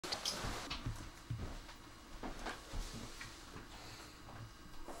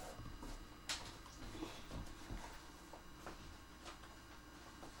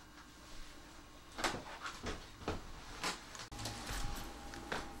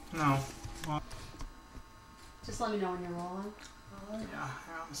No. Well, Just let me know when you're rolling. yeah,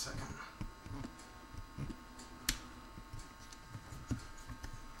 hang on a second.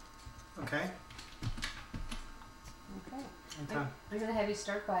 Okay. Okay. Okay. I'm going to have you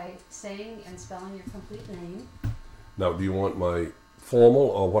start by saying and spelling your complete name. Now, do you want my formal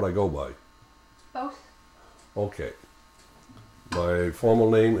or what I go by? Both. Okay. My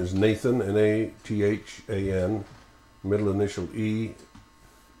formal name is Nathan, N-A-T-H-A-N, middle initial E,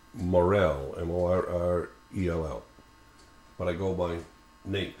 Morrell, M-O-R-R-E-L-L. But I go by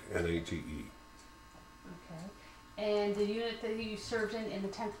Nate, N-A-T-E. Okay. And the unit that you served in the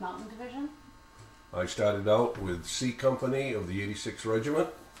 10th Mountain Division? I started out with C Company of the 86th Regiment.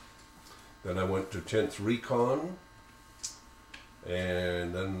 Then I went to 10th Recon.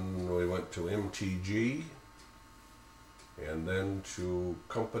 And then we went to MTG. And then to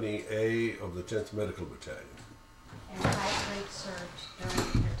Company A of the 10th Medical Battalion. And highest rank served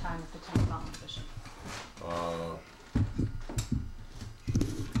during your time at the 10th Mountain Division?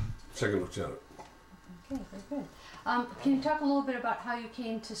 Second Lieutenant. Okay, very good. Can you talk a little bit about how you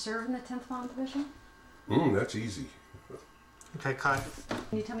came to serve in the 10th Mountain Division? That's easy. Okay, cut.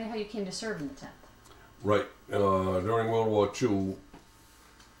 Can you tell me how you came to serve in the 10th? Right. During World War II,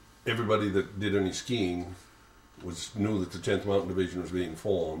 everybody that did any skiing knew that the 10th Mountain Division was being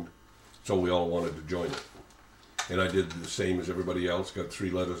formed, so we all wanted to join it. And I did the same as everybody else, got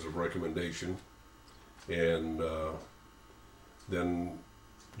 3 letters of recommendation, and then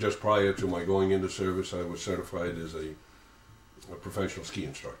just prior to my going into service, I was certified as a professional ski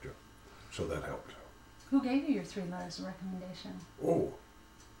instructor, so that helped. Who gave you your 3 letters of recommendation?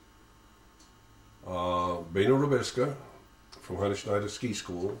 Beno Rabiska from Hampshire Ski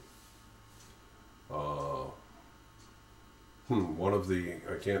School. One of the,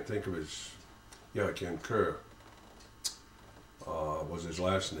 I can't think of his, Ken Kerr was his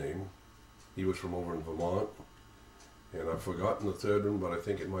last name. He was from over in Vermont. And I've forgotten the third one, but I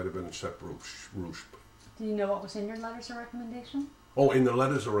think it might have been Sepp Roosh. Do you know what was in your letters of recommendation? Oh, in the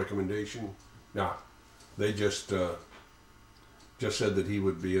letters of recommendation, nah. They just said that he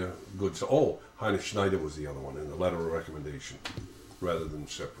would be a good... Heinrich Schneider was the other one in the letter of recommendation, rather than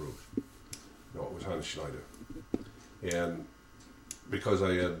Sepp Roosh. No, it was Heinrich Schneider. And because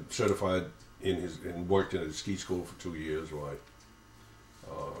I had certified and worked in a ski school for 2 years,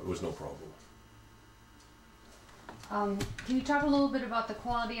 it was no problem. Can you talk a little bit about the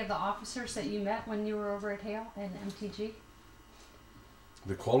quality of the officers that you met when you were over at Hale and MTG?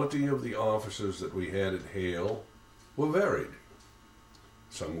 The quality of the officers that we had at Hale were varied.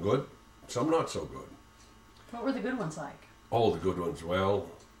 Some good, some not so good. What were the good ones like? Oh, the good ones, well,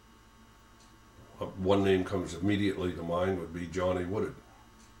 one name comes immediately to mind would be Johnny Woodard.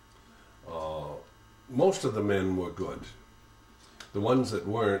 Most of the men were good. The ones that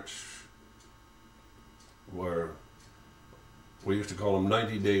weren't were, we used to call them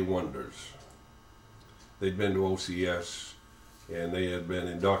 90-day wonders. They'd been to OCS and they had been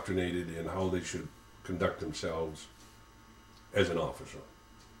indoctrinated in how they should conduct themselves as an officer.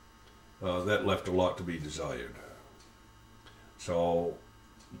 That left a lot to be desired. So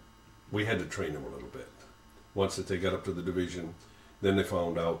we had to train them a little bit. Once that they got up to the division, then they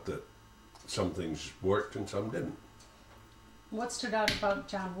found out that some things worked and some didn't. What stood out about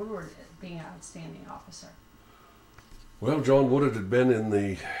John Woodward being an outstanding officer? Well, John Woodard had been in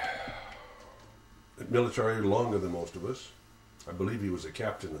the military longer than most of us. I believe he was a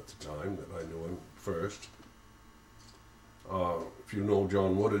captain at the time that I knew him first. If you know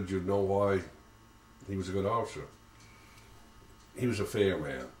John Woodard, you'd know why he was a good officer. He was a fair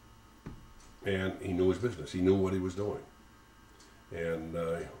man, and he knew his business. He knew what he was doing, and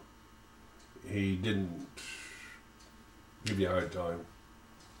he didn't give you a hard time.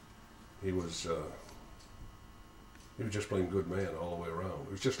 He was just plain good man all the way around.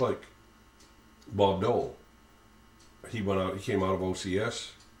 It was just like Bob Dole. He came out of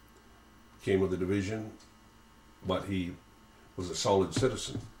OCS, came with the division, but he was a solid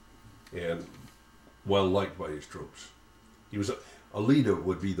citizen and well liked by his troops. He was a leader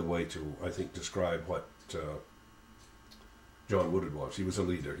would be the way to, I think, describe what John Woodard was. He was a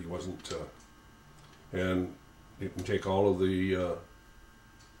leader. He wasn't, and you can take all of the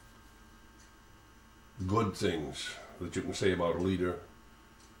good things that you can say about a leader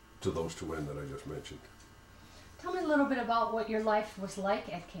to those 2 men that I just mentioned. Tell me a little bit about what your life was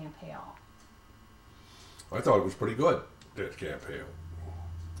like at Camp Hale. I thought it was pretty good at Camp Hale.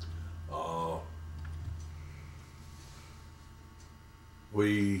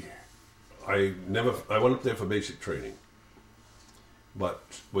 I went up there for basic training, but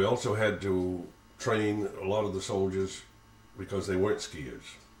we also had to train a lot of the soldiers because they weren't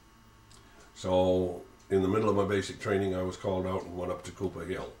skiers. So in the middle of my basic training, I was called out and went up to Camp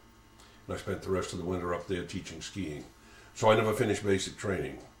Hale. And I spent the rest of the winter up there teaching skiing. So I never finished basic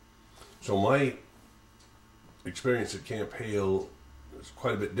training. So my experience at Camp Hale is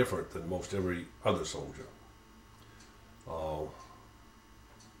quite a bit different than most every other soldier.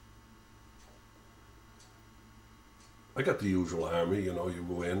 I got the usual army, you know, you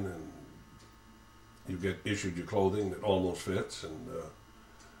go in and you get issued your clothing that almost fits, and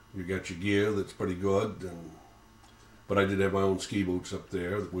you get your gear that's pretty good, but I did have my own ski boots up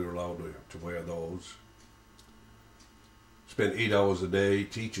there that we were allowed to wear those. Spent 8 hours a day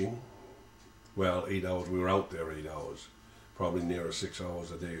teaching. Well, 8 hours, we were out there 8 hours, probably nearer 6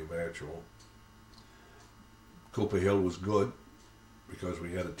 hours a day of actual. Camp Hale was good because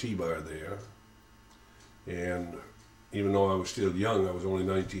we had a T-bar there, and even though I was still young, I was only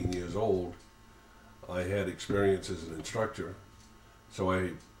 19 years old, I had experience as an instructor, so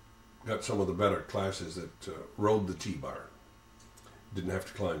I got some of the better classes that rode the T-bar. Didn't have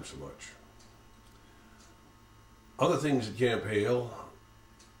to climb so much. Other things at Camp Hale,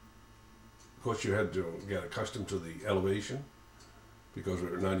 of course you had to get accustomed to the elevation because we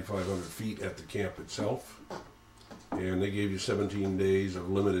were 9,500 feet at the camp itself, and they gave you 17 days of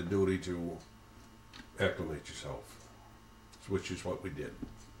limited duty to acclimate yourself, which is what we did.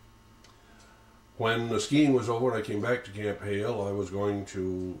 When the skiing was over and I came back to Camp Hale, I was going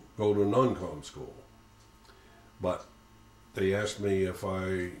to go to a non-com school. But they asked me if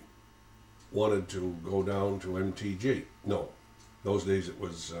I wanted to go down to MTG. No, those days it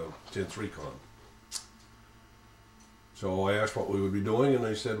was 10th Recon. So I asked what we would be doing, and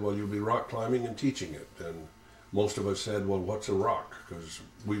they said, well, you'll be rock climbing and teaching it. And most of us said, well, what's a rock? Because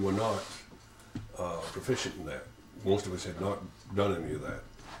we were not proficient in that. Most of us had not done any of that.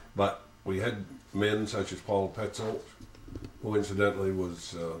 But we had men such as Paul Petzold, who incidentally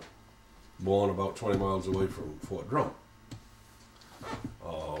was born about 20 miles away from Fort Drum.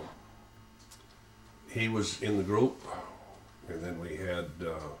 He was in the group, and then we had,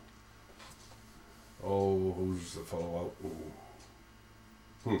 who's the fellow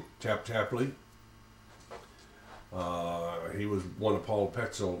out? Tap Tapley. He was one of Paul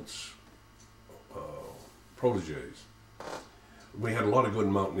Petzold's proteges. We had a lot of good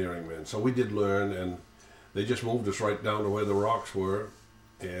mountaineering men, so we did learn, and they just moved us right down to where the rocks were,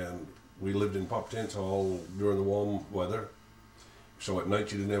 and we lived in pop tents all during the warm weather. So at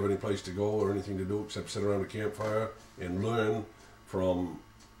night you didn't have any place to go or anything to do except sit around a campfire and learn from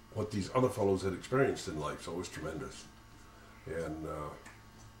what these other fellows had experienced in life. So it was tremendous. And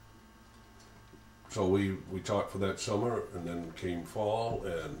so we taught for that summer, and then came fall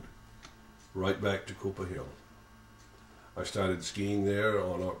and right back to Camp Hale. I started skiing there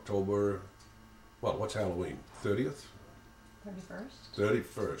on October, well, what's Halloween? 30th? 31st.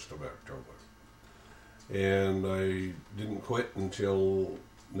 31st of October. And I didn't quit until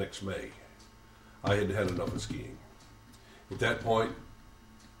next May. I had had enough of skiing. At that point,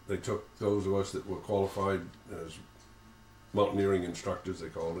 they took those of us that were qualified as mountaineering instructors, they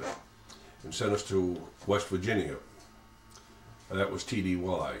called it, and sent us to West Virginia. And that was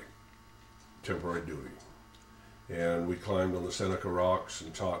TDY, temporary duty. And we climbed on the Seneca Rocks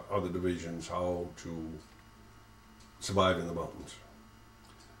and taught other divisions how to survive in the mountains.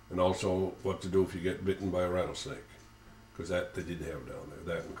 And also what to do if you get bitten by a rattlesnake, because that they did have down there,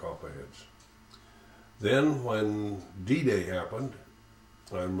 that and copperheads. Then when D-Day happened,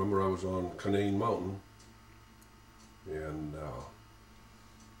 I remember I was on Canaan Mountain, and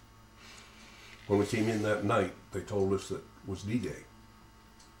when we came in that night, they told us that it was D-Day,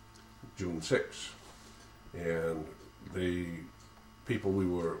 June 6th. And the people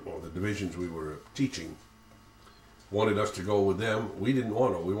the divisions we were teaching wanted us to go with them. We didn't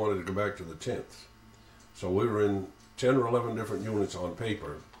want to. We wanted to go back to the 10th. So we were in 10 or 11 different units on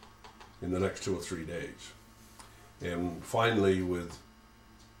paper in the next 2 or 3 days. And finally, with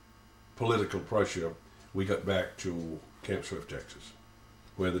political pressure, we got back to Camp Swift, Texas,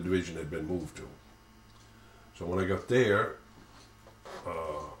 where the division had been moved to. So when I got there,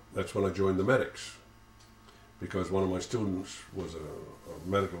 that's when I joined the medics, because one of my students was a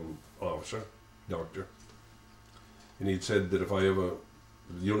medical officer, doctor, and he'd said that if the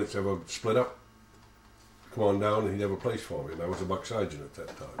units ever split up, come on down and he'd have a place for me, and I was a buck sergeant at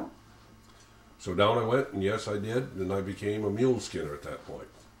that time. So down I went, and yes I did, and I became a mule skinner at that point.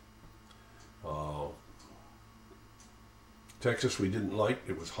 Texas we didn't like,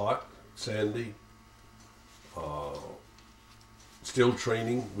 it was hot, sandy, still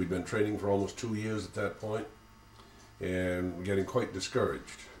training. We'd been training for almost 2 years at that point, and getting quite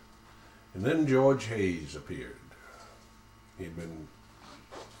discouraged. And then George Hayes appeared. He'd been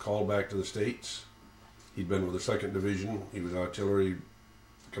called back to the States. He'd been with the 2nd Division. He was artillery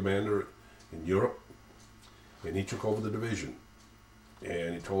commander in Europe, and he took over the division.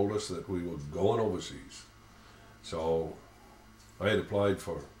 And he told us that we were going overseas. So I had applied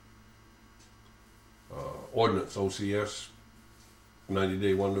for Ordnance OCS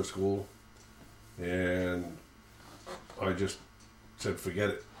 90-day wonder school, and I just said forget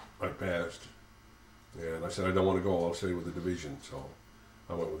it. I passed, and I said I don't want to go, I'll stay with the division. So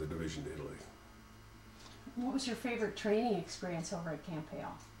I went with the division to Italy. What was your favorite training experience over at Camp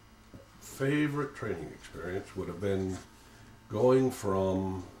Hale? Favorite training experience would have been going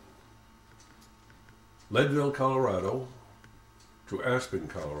from Leadville, Colorado to Aspen,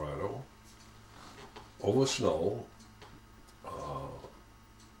 Colorado, over snow.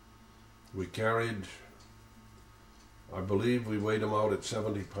 We carried, I believe we weighed them out at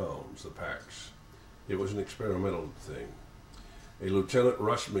 70 pounds, the packs. It was an experimental thing. A Lieutenant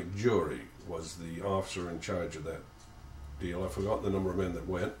Russ McJury was the officer in charge of that deal. I've forgotten the number of men that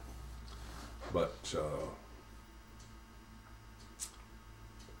went, but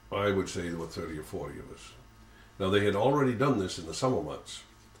I would say there were 30 or 40 of us. Now, they had already done this in the summer months,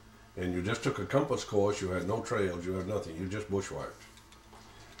 and you just took a compass course, you had no trails, you had nothing, you just bushwhacked.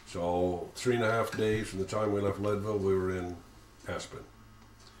 So 3.5 days from the time we left Leadville, we were in Aspen.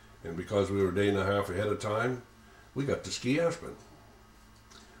 And because we were a day and a half ahead of time, we got to ski Aspen.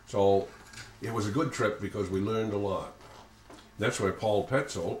 So it was a good trip because we learned a lot. That's why Paul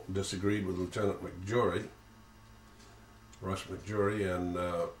Petzold disagreed with Lieutenant McJury, Russ McJury, and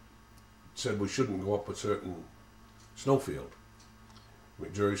said we shouldn't go up a certain snowfield.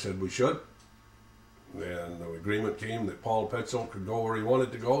 McJury said we should. And the agreement came that Paul Petzold could go where he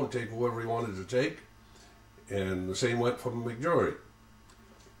wanted to go and take whoever he wanted to take. And the same went from McJury.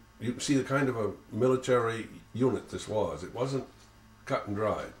 You see the kind of a military unit this was. It wasn't cut and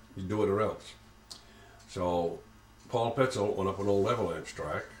dried. You do it or else. So Paul Petzold went up an old avalanche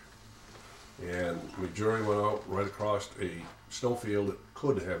track, and McJury went out right across a snowfield that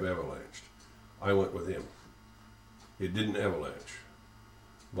could have avalanched. I went with him. It didn't avalanche,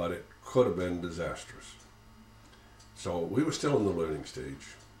 but it could have been disastrous. So we were still in the learning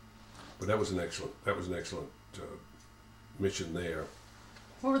stage, but that was an excellent mission there.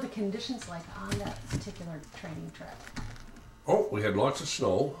 What were the conditions like on that particular training trip? Oh, we had lots of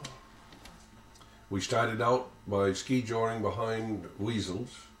snow. We started out by ski joring behind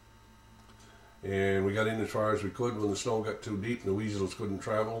weasels, and we got in as far as we could. When the snow got too deep and the weasels couldn't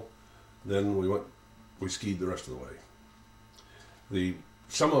travel, then we skied the rest of the way. The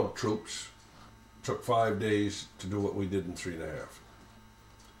summer troops took 5 days to do what we did in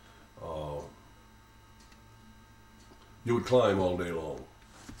 3.5. You would climb all day long.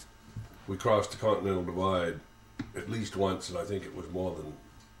 We crossed the Continental Divide at least once, and I think it was more than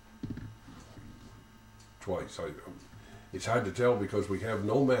twice. It's hard to tell because we have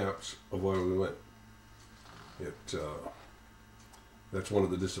no maps of where we went. That's one of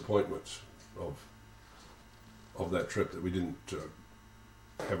the disappointments of that trip, that we didn't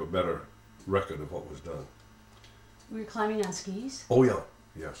have a better record of what was done. Were you climbing on skis? Oh yeah,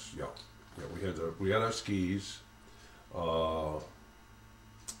 yes, yeah. We had our skis, your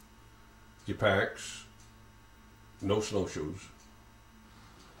packs, no snowshoes,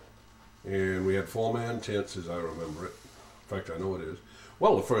 and we had 4-man tents, as I remember it. In fact, I know it is.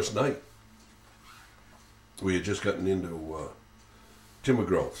 Well, the first night we had just gotten into timber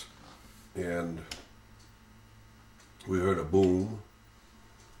growths, and we heard a boom,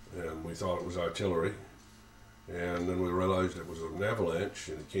 and we thought it was artillery, and then we realized it was an avalanche,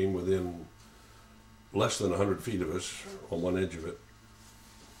 and it came within less than 100 feet of us on one edge of it,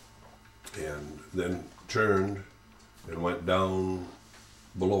 and then turned and went down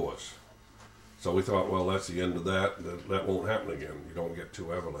below us. So we thought, well, that's the end of that. That won't happen again. You don't get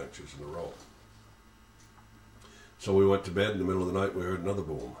 2 avalanches in a row. So we went to bed. In the middle of the night, we heard another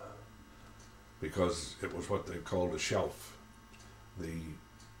boom, because it was what they called a shelf. The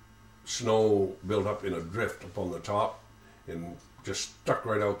snow built up in a drift up on the top and just stuck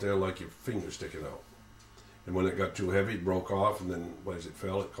right out there like your finger sticking out. And when it got too heavy, it broke off, and then as it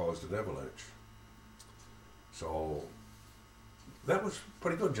fell, it caused an avalanche. So that was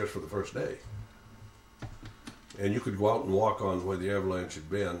pretty good just for the first day. And you could go out and walk on where the avalanche had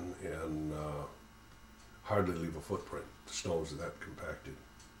been and hardly leave a footprint. The snow was that compacted.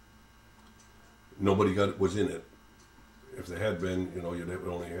 Nobody was in it. If they had been, you'd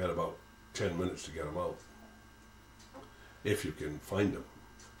only had about 10 minutes to get them out, if you can find them.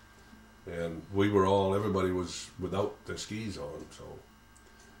 And everybody was without their skis on, so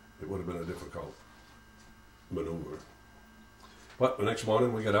it would have been a difficult maneuver. But the next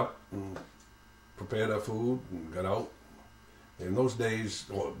morning we got up and prepared our food and got out. In those days,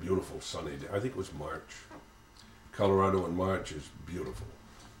 oh, a beautiful sunny day. I think it was March. Colorado in March is beautiful.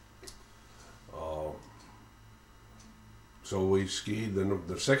 So we skied. Then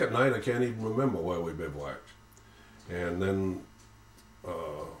the second night, I can't even remember where we bivouacked. And then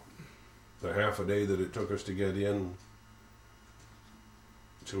the half a day that it took us to get in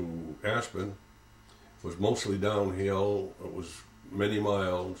to Aspen was mostly downhill. It was many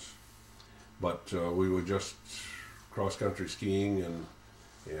miles, but we were just cross-country skiing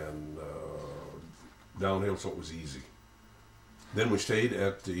and downhill, so it was easy. Then we stayed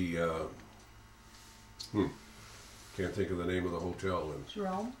at the can't think of the name of the hotel.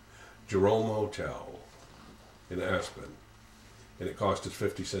 Jerome Hotel in Aspen, and it cost us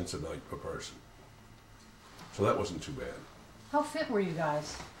 50 cents a night per person. So that wasn't too bad. How fit were you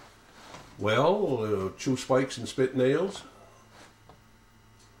guys? Well, chew spikes and spit nails.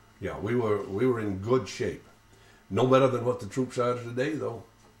 Yeah, we were in good shape. No better than what the troops are today, though,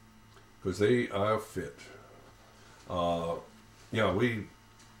 because they are fit. Yeah,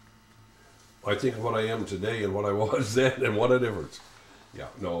 I think of what I am today and what I was then, and what a difference. Yeah,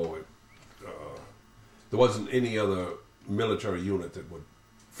 no, there wasn't any other military unit that would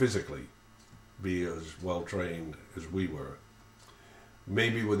physically be as well trained as we were.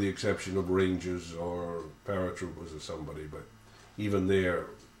 Maybe with the exception of Rangers or paratroopers or somebody, but even there,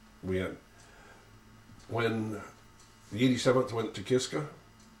 we had, when the 87th went to Kiska,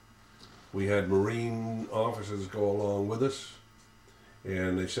 we had Marine officers go along with us,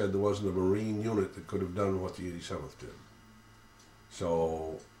 and they said there wasn't a Marine unit that could have done what the 87th did.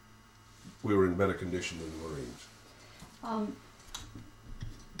 So we were in better condition than the Marines.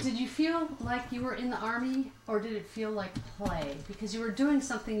 Did you feel like you were in the Army, or did it feel like play? Because you were doing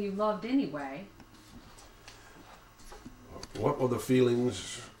something you loved anyway. What were the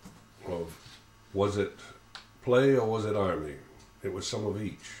feelings of, was it play or was it Army? It was some of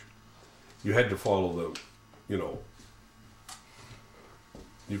each. You had to follow the,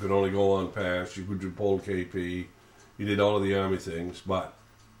 you could only go on pass, you could do pole KP, you did all of the Army things, but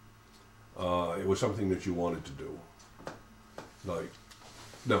it was something that you wanted to do. Like,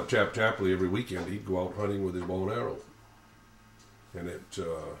 now, Chap Chapley, every weekend, he'd go out hunting with his bow and arrow. And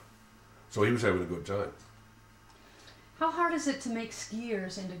so he was having a good time. How hard is it to make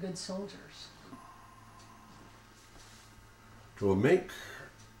skiers into good soldiers? To make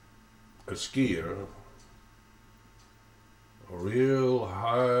a skier a real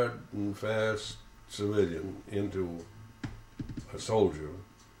hard and fast civilian into a soldier,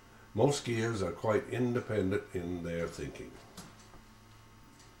 most skiers are quite independent in their thinking.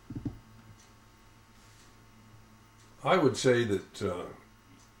 I would say that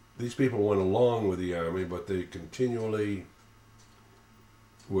these people went along with the Army, but they continually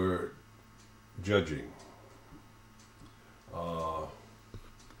were judging.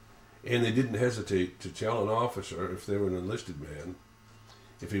 And they didn't hesitate to tell an officer, if they were an enlisted man,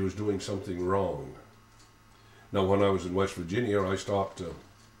 if he was doing something wrong. Now, when I was in West Virginia, I stopped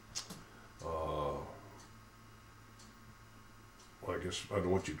I guess, I don't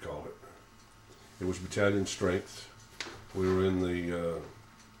know what you'd call it. It was battalion strength. We were in the,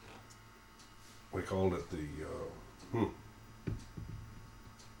 we called it the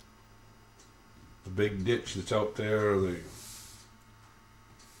big ditch that's out there.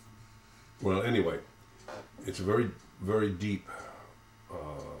 Well, anyway, it's a very, very deep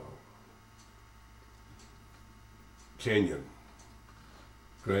canyon,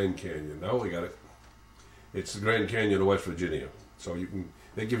 Grand Canyon. Now we got it. It's the Grand Canyon of West Virginia. So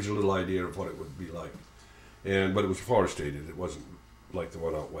that gives you a little idea of what it would be like. But it was forested. It wasn't like the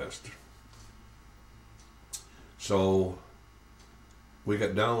one out west. So we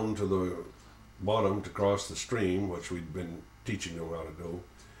got down to the bottom to cross the stream, which we'd been teaching them how to do,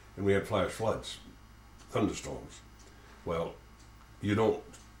 and we had flash floods, thunderstorms. Well,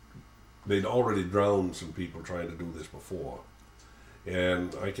 they'd already drowned some people trying to do this before.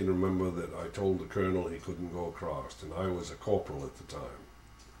 And I can remember that I told the colonel he couldn't go across, and I was a corporal at the time.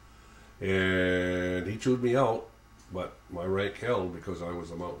 And he chewed me out, but my rank held because I was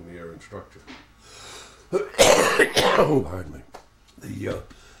a mountaineer instructor. Oh, pardon me.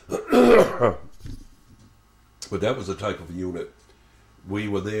 But that was the type of unit. We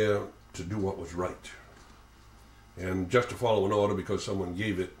were there to do what was right. And just to follow an order because someone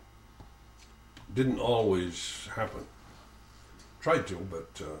gave it didn't always happen. Tried to,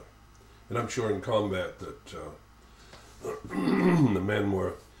 but, and I'm sure in combat that the men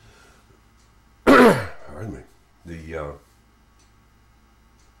were, pardon me, the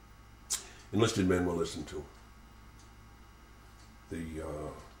enlisted men were listened to.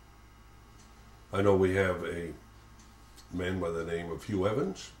 I know we have a man by the name of Hugh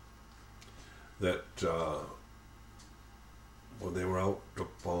Evans that when they were out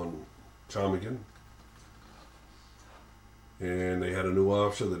up on Ptarmigan, and they had a new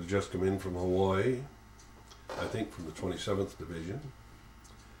officer that had just come in from Hawaii, I think from the 27th Division,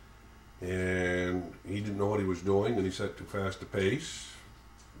 and he didn't know what he was doing, and he set too fast a pace,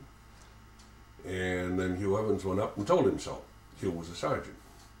 and then Hugh Evans went up and told him so. Hugh was a sergeant.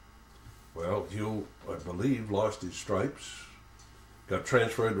 Well, Hugh, I believe, lost his stripes, got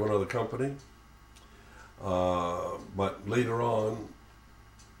transferred to another company, but later on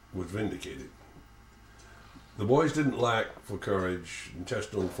was vindicated. The boys didn't lack for courage,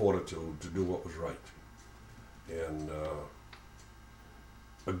 intestinal fortitude to do what was right. And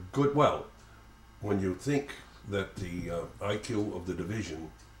when you think that the IQ of the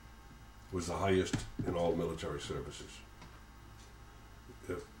division was the highest in all military services.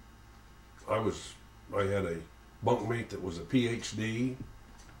 I had a bunkmate that was a PhD,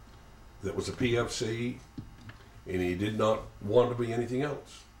 that was a PFC, and he did not want to be anything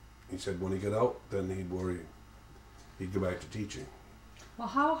else. He said when he got out, then he'd go back to teaching. Well,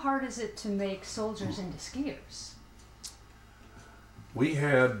 how hard is it to make soldiers into skiers? We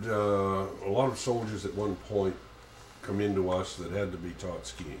had a lot of soldiers at one point come into us that had to be taught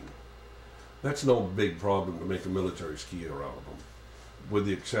skiing. That's no big problem to make a military skier out of them, with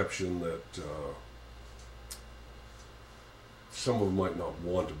the exception that some of them might not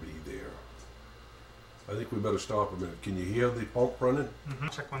want to be there. I think we better stop a minute. Can you hear the pump running? Mm-hmm.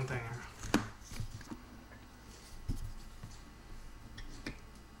 Check one thing here.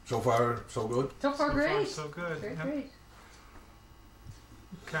 So far, so good? So far, great. So good. Great, Yep. great.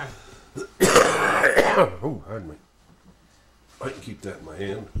 Okay. Oh, pardon me. I can keep that in my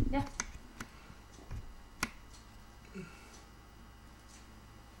hand. Yeah.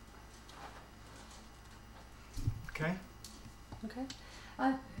 Okay. Okay.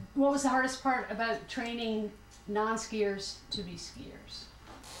 What was the hardest part about training non-skiers to be skiers?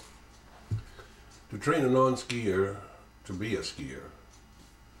 To train a non-skier to be a skier,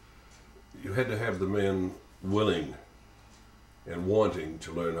 you had to have the men willing and wanting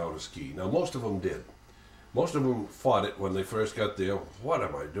to learn how to ski. Now, most of them did. Most of them fought it when they first got there. What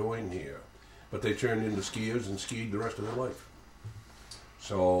am I doing here? But they turned into skiers and skied the rest of their life.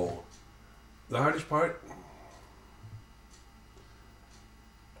 So, the hardest part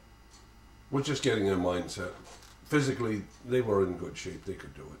was just getting their mindset. Physically, they were in good shape. They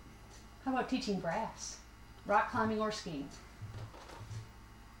could do it. How about teaching brass? Rock climbing or skiing?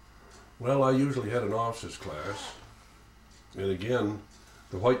 Well, I usually had an officer's class. And again,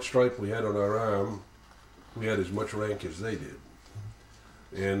 the white stripe we had on our arm, we had as much rank as they did.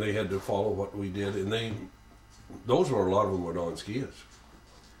 And they had to follow what we did. And a lot of them were non-skiers.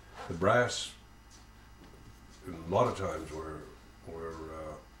 The brass, a lot of times were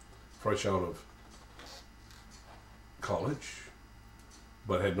fresh out of college,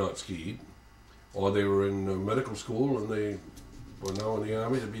 but had not skied. Or they were in medical school and they were now in the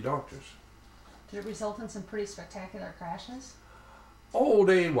Army to be doctors. Did it result in some pretty spectacular crashes? Oh,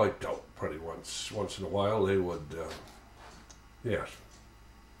 they wiped out pretty once in a while. They would, yes.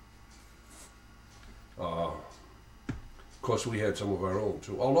 Of course, we had some of our own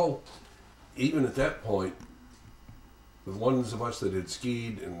too. Although, even at that point, the ones of us that had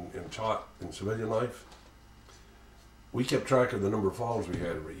skied and taught in civilian life, we kept track of the number of falls we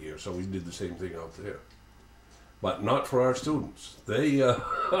had every year, so we did the same thing out there. But not for our students.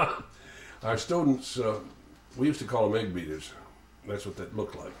 Our students, we used to call them egg beaters. That's what that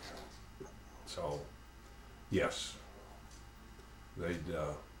looked like. So, yes.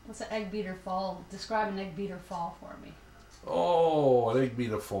 What's an egg beater fall? Describe an egg beater fall for me. Oh, an egg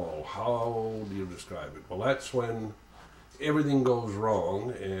beater fall. How do you describe it? Well, that's when everything goes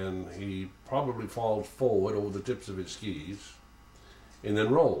wrong and he probably falls forward over the tips of his skis and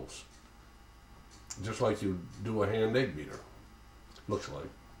then rolls. Just like you do a hand egg beater, looks like.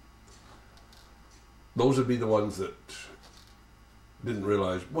 Those would be the ones that didn't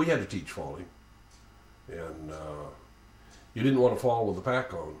realize, well, you had to teach falling. And you didn't want to fall with the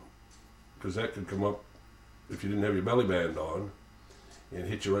pack on, because that could come up if you didn't have your belly band on and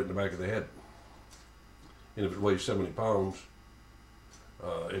hit you right in the back of the head. And if it weighs 70 pounds,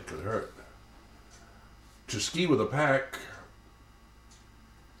 it could hurt. To ski with a pack,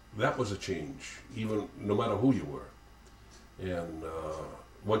 that was a change, even no matter who you were. And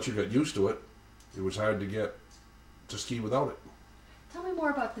once you got used to it, it was hard to get to ski without it. Tell me more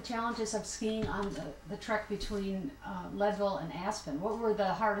about the challenges of skiing on the trek between Leadville and Aspen. What were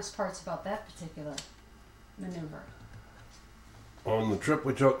the hardest parts about that particular maneuver? On the trip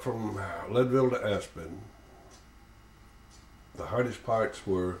we took from Leadville to Aspen, the hardest parts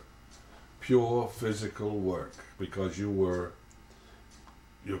were pure physical work, because you're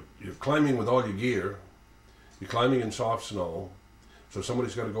climbing with all your gear, you're climbing in soft snow, so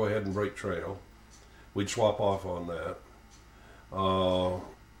somebody's got to go ahead and break trail. We'd swap off on that.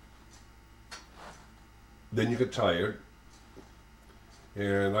 Then you get tired.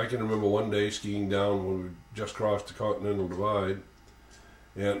 And I can remember one day skiing down when we just crossed the Continental Divide,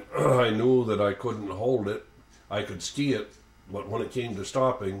 and I knew that I couldn't hold it. I could ski it, but when it came to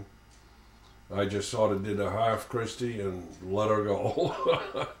stopping, I just sort of did a half Christie and let her go.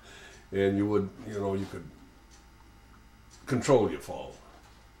 And you could control your fall.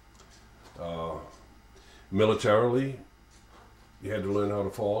 Militarily, you had to learn how to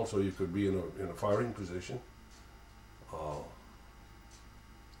fall so you could be in a firing position.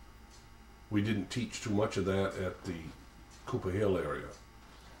 We didn't teach too much of that at the Camp Hale area.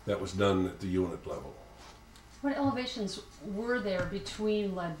 That was done at the unit level. What elevations were there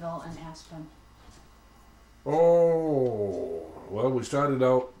between Leadville and Aspen? Oh, well, we started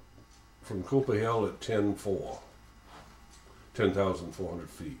out from Camp Hale at 10,400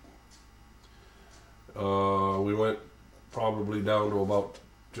 feet. We went probably down to about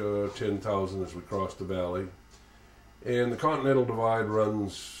 10,000 as we crossed the valley. And the Continental Divide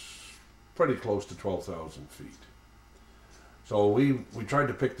runs pretty close to 12,000 feet. So we tried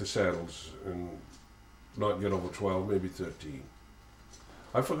to pick the saddles and not get over 12, maybe 13.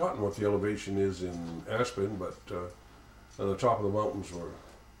 I've forgotten what the elevation is in Aspen, but on the top of the mountains were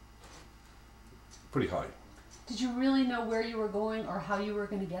pretty high. Did you really know where you were going or how you were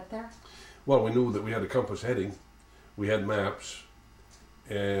going to get there? Well, we knew that we had a compass heading, we had maps,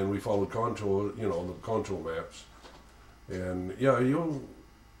 and we followed contour, the contour maps. And yeah, you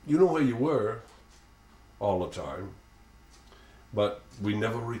know where you were all the time, but we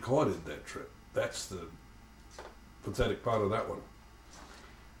never recorded that trip. That's the pathetic part of that one.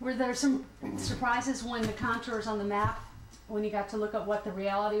 Were there some surprises when the contours on the map, when you got to look at what the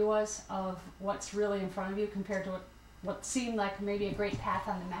reality was of what's really in front of you compared to what seemed like maybe a great path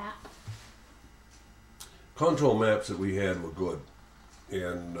on the map? Contour maps that we had were good,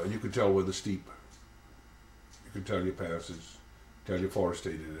 and you could tell where the steep, you could tell your passes, tell your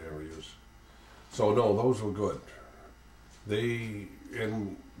forested areas. So no, those were good.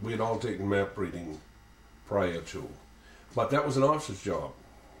 And we had all taken map reading prior to, but that was an officer's job.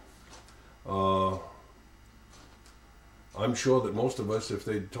 I'm sure that most of us, if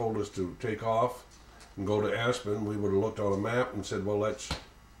they'd told us to take off and go to Aspen, we would have looked on a map and said, well, that's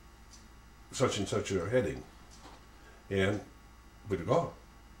such and such a heading. And we'd have gone.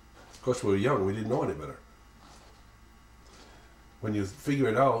 Of course, we were young, we didn't know any better. When you figure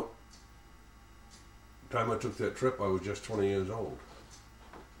it out, the time I took that trip, I was just 20 years old.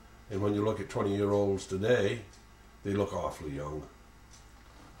 And when you look at 20-year-olds today, they look awfully young.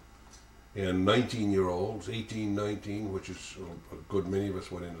 And 19-year-olds, 18, 19, which is a good many of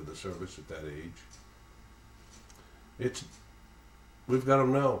us went into the service at that age. We've got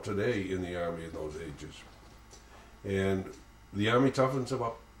them now today in the Army in those ages. And the Army toughens them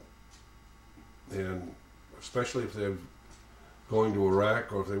up. And especially if they're going to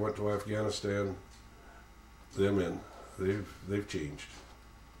Iraq or if they went to Afghanistan, they're in. They've changed.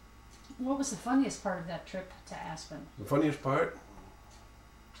 What was the funniest part of that trip to Aspen? The funniest part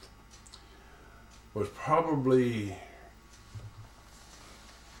was probably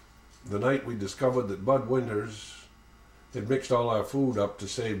the night we discovered that Bud Winters had mixed all our food up to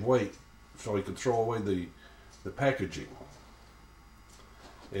save weight so he could throw away the packaging.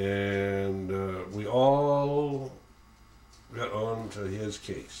 And we all got on to his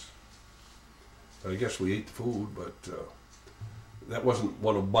case. I guess we ate the food, but that wasn't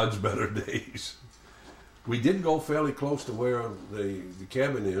one of Bud's better days. We did go fairly close to where the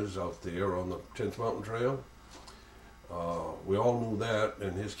cabin is out there on the 10th Mountain Trail. We all knew that,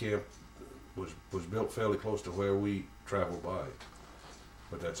 and his camp was built fairly close to where we traveled by.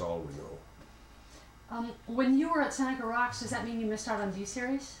 But that's all we know. When you were at Seneca Rocks, does that mean you missed out on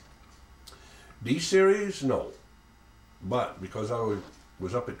D-Series? D-Series? No. But because I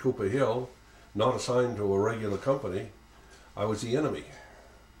was up at Camp Hale, not assigned to a regular company, I was the enemy.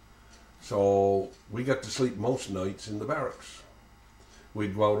 So we got to sleep most nights in the barracks.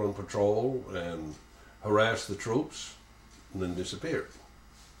 We'd go out on patrol and harass the troops and then disappeared.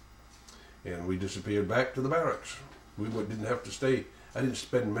 And we disappeared back to the barracks. We didn't have to stay. I didn't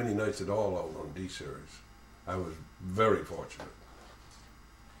spend many nights at all out on D-Series. I was very fortunate.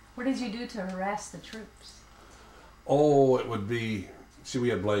 What did you do to harass the troops? Oh, it would be, see, we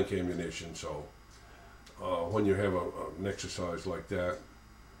had blank ammunition, so when you have an exercise like that,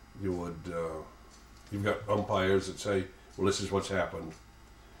 you would, you've got umpires that say, well, this is what's happened,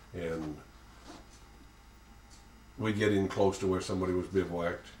 and we'd get in close to where somebody was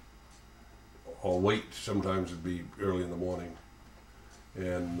bivouacked, or wait, sometimes it'd be early in the morning,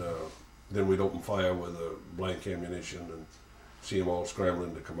 and then we'd open fire with a blank ammunition and see them all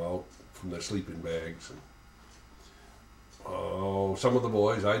scrambling to come out from their sleeping bags. And some of the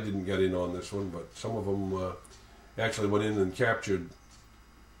boys, I didn't get in on this one, but some of them actually went in and captured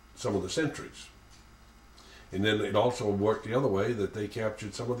some of the sentries. And then it also worked the other way, that they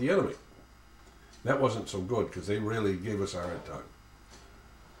captured some of the enemy. That wasn't so good, because they really gave us a hard time.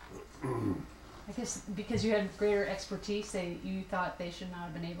 I guess because you had greater expertise, you thought they should not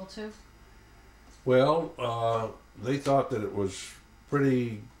have been able to? Well, they thought that it was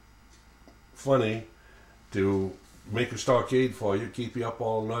pretty funny to make a stockade for you, keep you up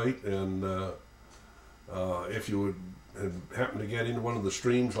all night, and if you would happen to get into one of the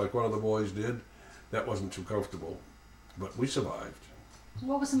streams like one of the boys did, that wasn't too comfortable. But we survived.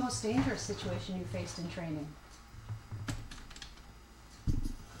 What was the most dangerous situation you faced in training?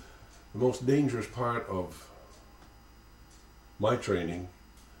 The most dangerous part of my training,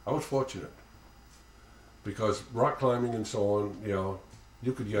 I was fortunate, because rock climbing and so on, you know,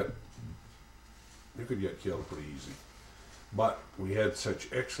 you could get killed pretty easy. But we had such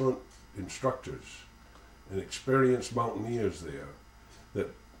excellent instructors and experienced mountaineers there that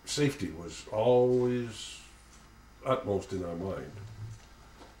safety was always utmost in our mind.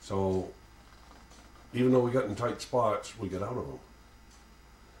 So even though we got in tight spots, we got out of them,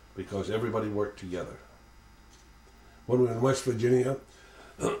 because everybody worked together. When we were in West Virginia,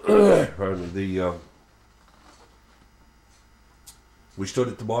 pardon me, we stood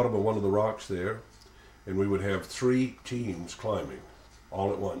at the bottom of one of the rocks there, and we would have 3 teams climbing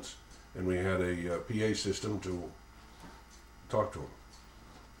all at once, and we had a PA system to talk to them.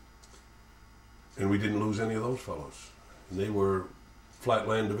 And we didn't lose any of those fellows. And they were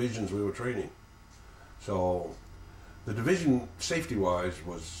flatland divisions we were training. So the division, safety-wise,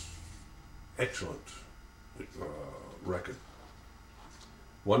 was excellent record.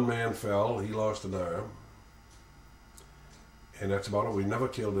 One man fell, he lost an arm, and that's about it. We never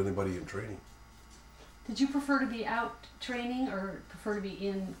killed anybody in training. Did you prefer to be out training or prefer to be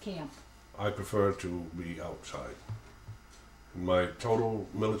in camp? I prefer to be outside. In my total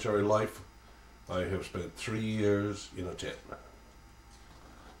military life, I have spent 3 years in a tent.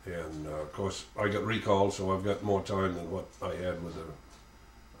 And of course, I got recalled, so I've got more time than what I had with the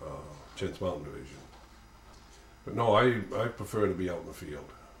 10th Mountain Division. But no, I prefer to be out in the field.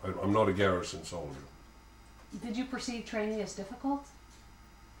 I'm not a garrison soldier. Did you perceive training as difficult?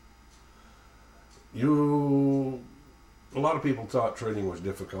 A lot of people thought training was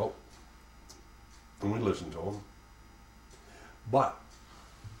difficult, and we listened to them. But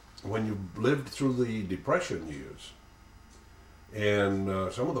when you lived through the Depression years, and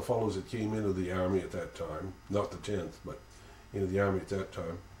some of the fellows that came into the Army at that time, not the 10th, but into the Army at that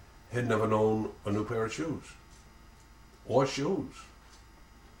time, had never known a new pair of shoes, or shoes.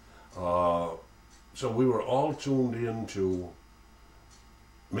 So we were all tuned into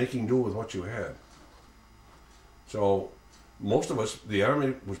making do with what you had. So most of us, the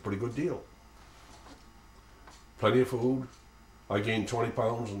Army was a pretty good deal. Plenty of food. I gained 20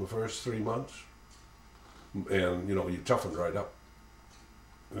 pounds in the first 3 months. And, you know, you toughened right up.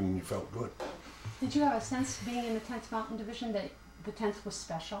 And you felt good. Did you have a sense, being in the 10th Mountain Division, that the 10th was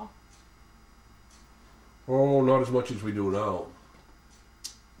special? Oh, not as much as we do now.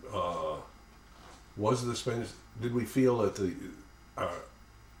 Did we feel that the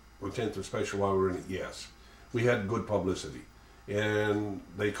 10th was special while we were in it? Yes. We had good publicity. And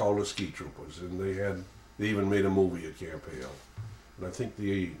they called us ski troopers. And they even made a movie at Camp Hale. And I think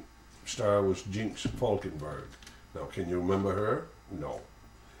the star was Jinx Falkenberg. Now, can you remember her? No.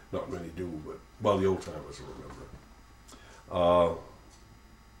 Not many do, but, well, the old timers will remember.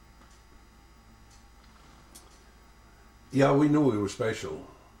 Yeah, we knew we were special.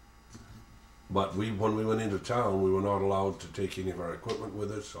 But when we went into town, we were not allowed to take any of our equipment with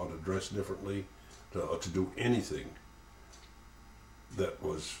us, or to dress differently, or to do anything that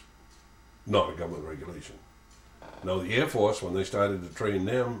was not a government regulation. Now the Air Force, when they started to train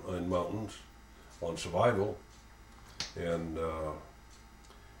them in mountains, on survival, and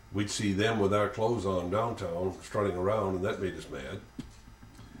we'd see them with our clothes on downtown, strutting around, and that made us mad,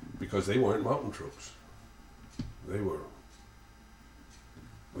 because they weren't mountain troops. They were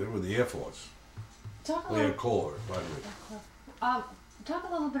the Air Force. Talk a They had Corps, by the way. Talk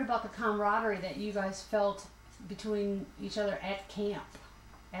a little bit about the camaraderie that you guys felt between each other at camp,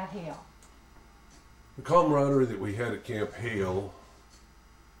 at Hale. The camaraderie that we had at Camp Hale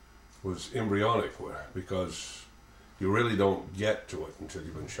was embryonic, because you really don't get to it until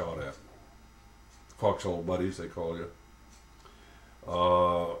you've been shot at. Foxhole buddies, they call you.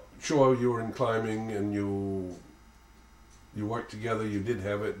 Sure, you were in climbing and you worked together, you did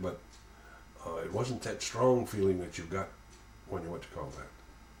have it, but it wasn't that strong feeling that you got when you went to combat.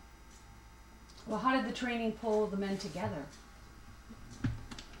 Well, how did the training pull the men together?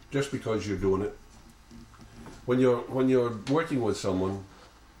 Just because you're doing it. When you're working with someone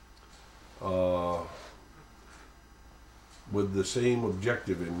with the same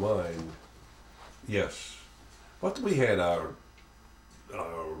objective in mind, yes. But we had our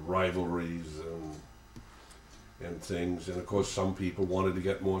rivalries and things, and of course some people wanted to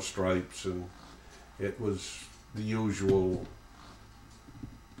get more stripes, and it was the usual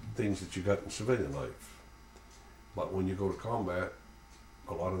things that you got in civilian life. But when you go to combat,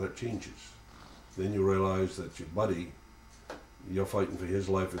 a lot of that changes. Then you realize that your buddy, you're fighting for his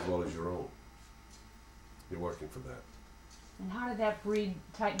life as well as your own. You're working for that. And how did that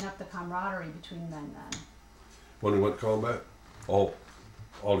tighten up the camaraderie between men then? When we went to combat,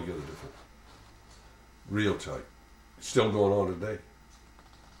 altogether different. Real tight. It's still going on today.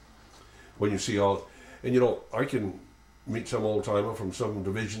 When you see and you know, I can meet some old timer from some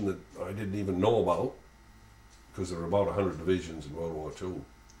division that I didn't even know about, because there were about 100 divisions in World War II.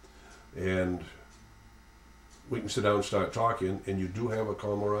 And we can sit down and start talking, and you do have a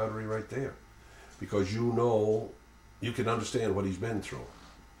camaraderie right there, because you know, you can understand what he's been through.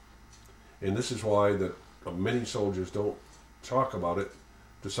 And this is why that many soldiers don't talk about it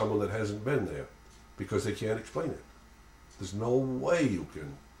to someone that hasn't been there, because they can't explain it. There's no way you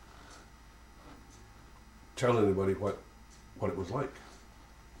can tell anybody what it was like.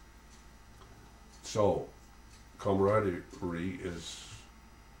 So, camaraderie is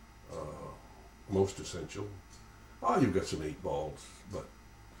most essential. You've got some 8 balls, but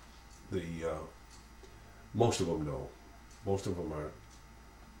most of them don't. Most of them aren't.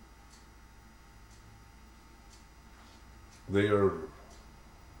 They are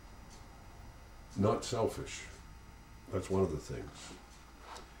not selfish. That's one of the things.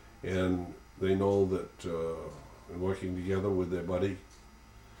 And they know that in working together with their buddy,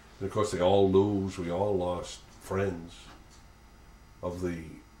 and of course they all lose, we all lost friends. Of the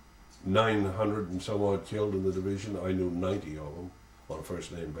 900 and some odd killed in the division, I knew 90 of them on a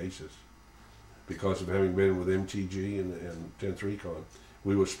first name basis. Because of having been with MTG and 10th Recon,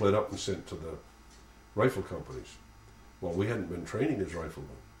 we were split up and sent to the rifle companies. Well, we hadn't been training as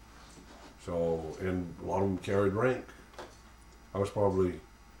riflemen. So, and a lot of them carried rank. I was probably,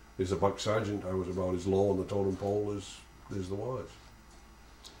 as a buck sergeant, I was about as low on the totem pole as there was.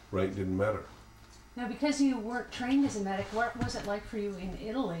 Rank didn't matter. Now, because you weren't trained as a medic, what was it like for you in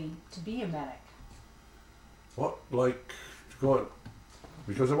Italy to be a medic? What, like, going,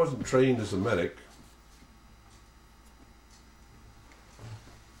 because I wasn't trained as a medic,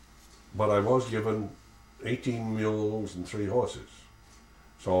 but I was given 18 mules and 3 horses.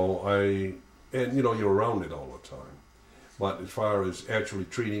 So and you know, you're around it all the time. But as far as actually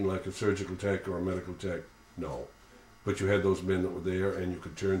treating like a surgical tech or a medical tech, no. But you had those men that were there, and you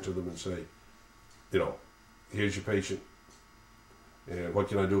could turn to them and say, you know, here's your patient, and what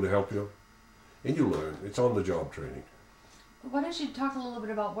can I do to help you? And you learn. It's on-the-job training. Why don't you talk a little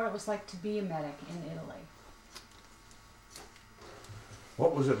bit about what it was like to be a medic in Italy?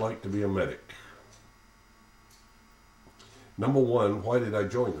 What was it like to be a medic? Number one, why did I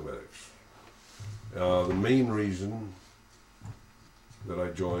join the medics? The main reason that I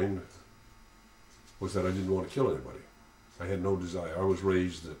joined was that I didn't want to kill anybody. I had no desire. I was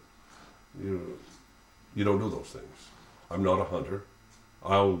raised that you don't do those things. I'm not a hunter.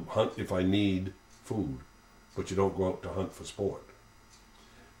 I'll hunt if I need food, but you don't go out to hunt for sport.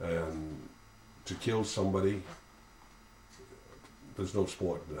 And to kill somebody, there's no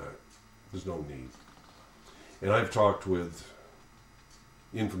sport in that. There's no need. And I've talked with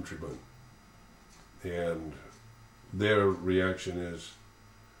infantrymen, and their reaction is,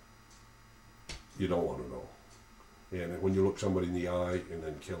 you don't want to know. And when you look somebody in the eye and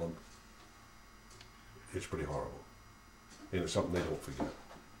then kill them, it's pretty horrible. And it's something they don't forget.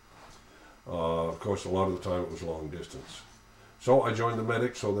 Of course, a lot of the time it was long distance. So I joined the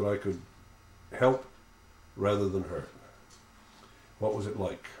medics so that I could help rather than hurt. What was it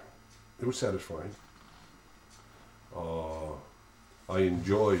like? It was satisfying. I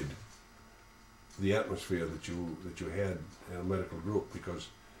enjoyed the atmosphere that you had in a medical group, because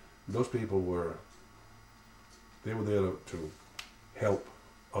those people were there to help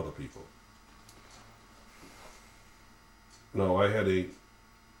other people. Now, I had a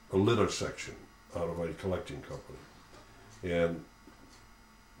litter section out of a collecting company. And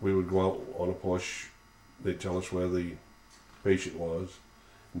we would go out on a push. They'd tell us where the patient was.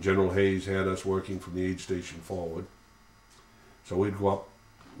 And General Hayes had us working from the aid station forward. So we'd go up,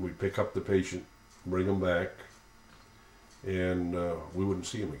 we'd pick up the patient, bring him back, and we wouldn't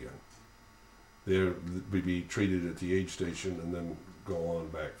see him again. We'd be treated at the aid station and then go on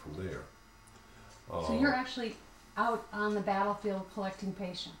back from there. So you're actually out on the battlefield collecting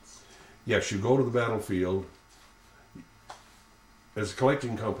patients? Yes, you go to the battlefield. As a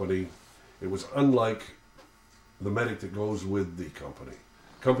collecting company, it was unlike the medic that goes with the company.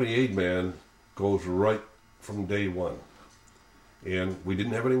 Company aid man goes right from day one. And we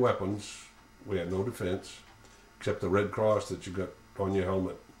didn't have any weapons. We had no defense, except the red cross that you got on your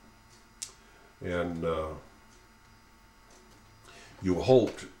helmet. And you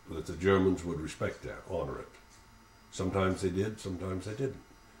hoped that the Germans would respect that, honor it. Sometimes they did, sometimes they didn't,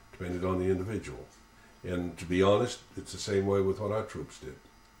 depending on the individual. And to be honest, it's the same way with what our troops did.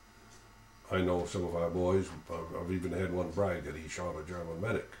 I know some of our boys, I've even had one brag that he shot a German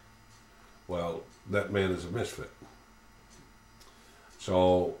medic. Well, that man is a misfit.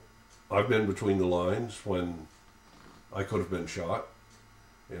 So I've been between the lines when I could have been shot.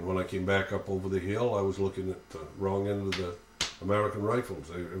 And when I came back up over the hill, I was looking at the wrong end of the American rifles.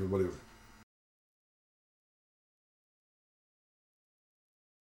 Everybody